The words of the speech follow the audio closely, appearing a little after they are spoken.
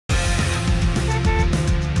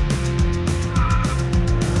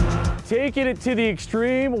taking it to the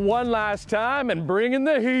extreme one last time and bringing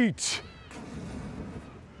the heat.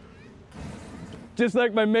 Just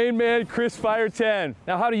like my main man, Chris Fire 10.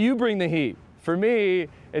 Now, how do you bring the heat? For me,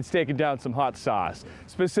 it's taking down some hot sauce,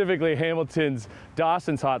 specifically Hamilton's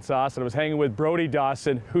Dawson's hot sauce. And I was hanging with Brody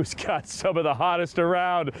Dawson, who's got some of the hottest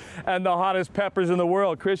around and the hottest peppers in the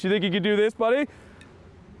world. Chris, you think you could do this, buddy?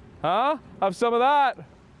 Huh? Have some of that.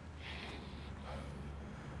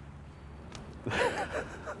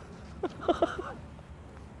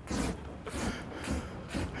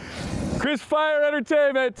 Chris Fire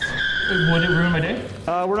Entertainment. Would it ruin my day?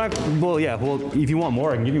 We're not, well, yeah, well, if you want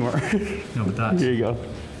more, I can give you more. No, but that's. Here you go.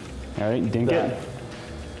 All right, dink it.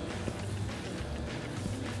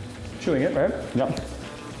 Chewing it, right? Yep.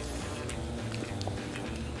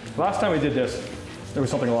 Last time we did this, there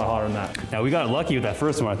was something a lot hotter than that. Now, we got lucky with that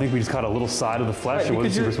first one. I think we just caught a little side of the flesh. It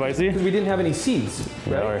wasn't super spicy. Because we didn't have any seeds,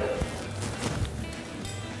 right? Yeah, right.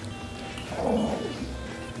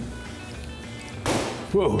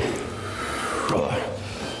 Whoa.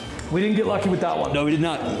 We didn't get lucky with that one. No, we did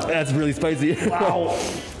not. That's really spicy. Wow.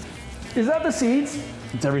 Is that the seeds?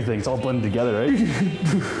 It's everything. It's all blended together, right?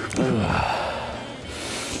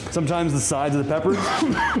 Sometimes the sides of the peppers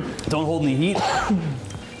don't hold any heat,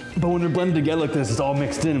 but when they're blended together like this, it's all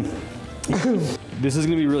mixed in. This is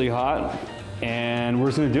gonna be really hot, and we're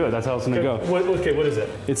just gonna do it. That's how it's gonna go. Okay, what is it?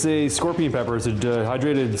 It's a scorpion pepper. It's a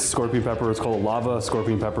dehydrated scorpion pepper. It's called a lava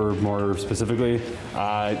scorpion pepper, more specifically.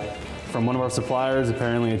 From one of our suppliers,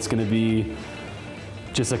 apparently it's gonna be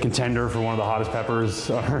just a contender for one of the hottest peppers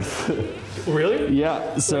on earth. Really?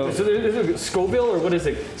 Yeah, so is it Scoville or what is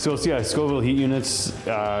it? So yeah, Scoville heat units,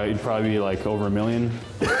 it'd probably be like over 1 million.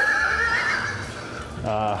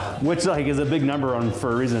 Which like is a big number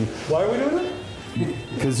for a reason. Why are we doing it?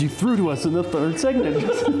 Because you threw to us in the third segment.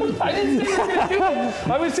 I didn't say we were gonna do it.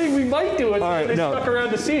 I was saying we might do it, all right, they stuck around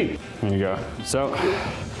to see. There you go. So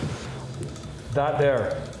that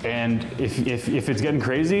there. And if it's getting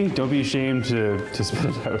crazy, don't be ashamed to spit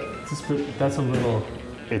it out. That's a little.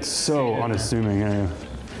 It's so unassuming. Yeah.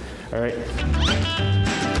 All right.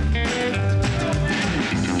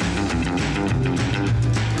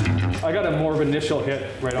 I got a more of an initial hit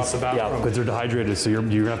right off the bat. Yeah, because they're dehydrated, so you're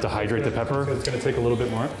gonna have to hydrate the pepper. So it's gonna take a little bit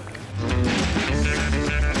more.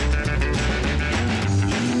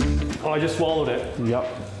 Oh, I just swallowed it. Yep.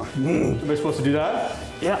 Am I supposed to do that?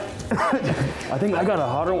 Yeah. I think I got a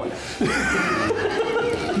hotter one.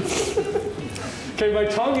 Okay, my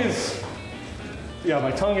tongue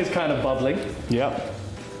is kind of bubbling. Yep.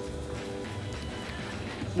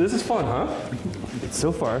 This is fun, huh? It's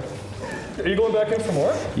so far. Are you going back in for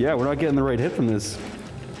more? Yeah, we're not getting the right hit from this.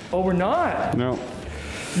 Oh, we're not? No.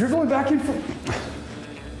 You're going back in for...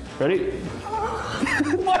 Ready?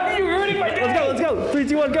 Why are you ruining my day? Let's go. 3,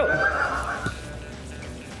 2, 1, go.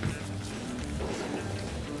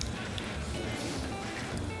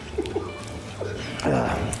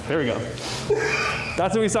 There we go.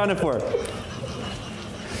 That's what we signed up for.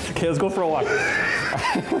 Okay, let's go for a walk. Look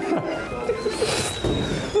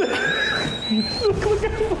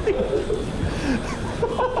at me.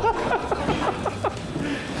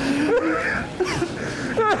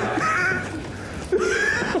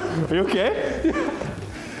 Are you okay?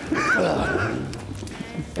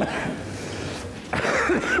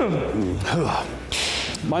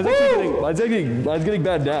 Mine's getting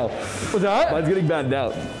bad now. What's that? Mine's getting bad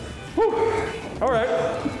now. All right.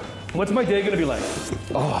 What's my day gonna be like?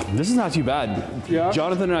 Oh, this is not too bad. Yeah.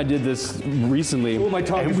 Jonathan and I did this recently. Oh, my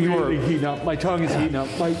tongue is really heating up. My tongue is heating up.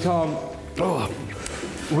 My tongue. Oh,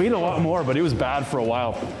 we ate a lot more, but it was bad for a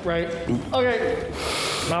while. Right. Okay.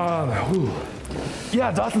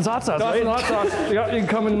 Yeah, Dawson's hot sauce, Dawson right? hot sauce. Yeah, you can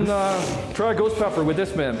come and try ghost pepper with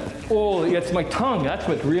this man. Oh, yeah, it's my tongue. That's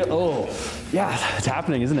what real. Oh. Yeah, it's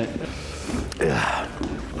happening, isn't it?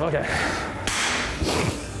 Okay.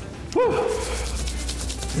 Whew.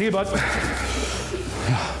 See you, bud.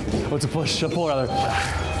 What's a push? A pull, rather.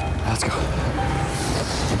 Let's go.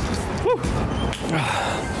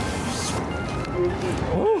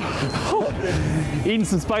 Eating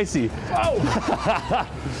some spicy. Oh.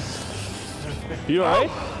 You all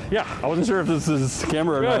right? Yeah. I wasn't sure if this is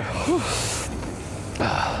camera or not.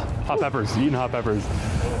 Hot peppers. Eating hot peppers.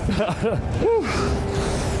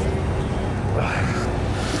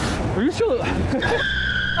 Are you still?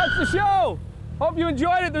 That's the show. Hope you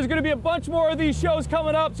enjoyed it. There's going to be a bunch more of these shows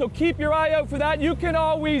coming up, so keep your eye out for that. You can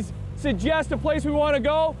always suggest a place we want to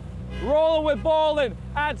go. Rollin with Bolen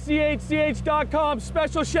at chch.com.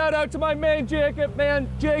 Special shout out to my main Jacob, and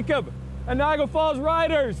Niagara Falls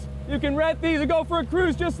Riders. You can rent these and go for a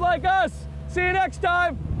cruise just like us. See you next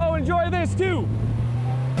time. Oh, enjoy this too.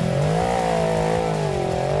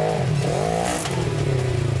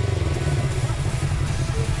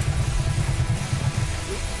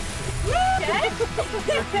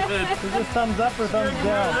 Is this thumbs up or thumbs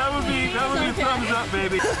down? That would be thumbs up,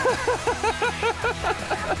 baby.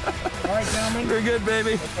 All right, gentlemen. You're good,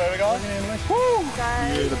 baby. Where we go? Woo!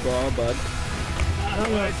 You're the ball, bud.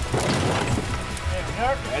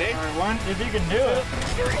 Ready? All right, one. If you can do it.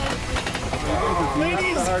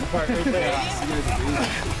 Ladies! That's the hard part right there.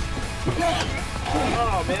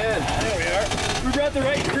 Oh, man. There we are. We brought the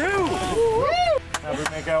right crew. Now we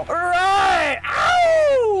make out. All right.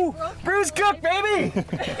 Ow! Bruce Cook, baby.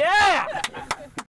 Yeah.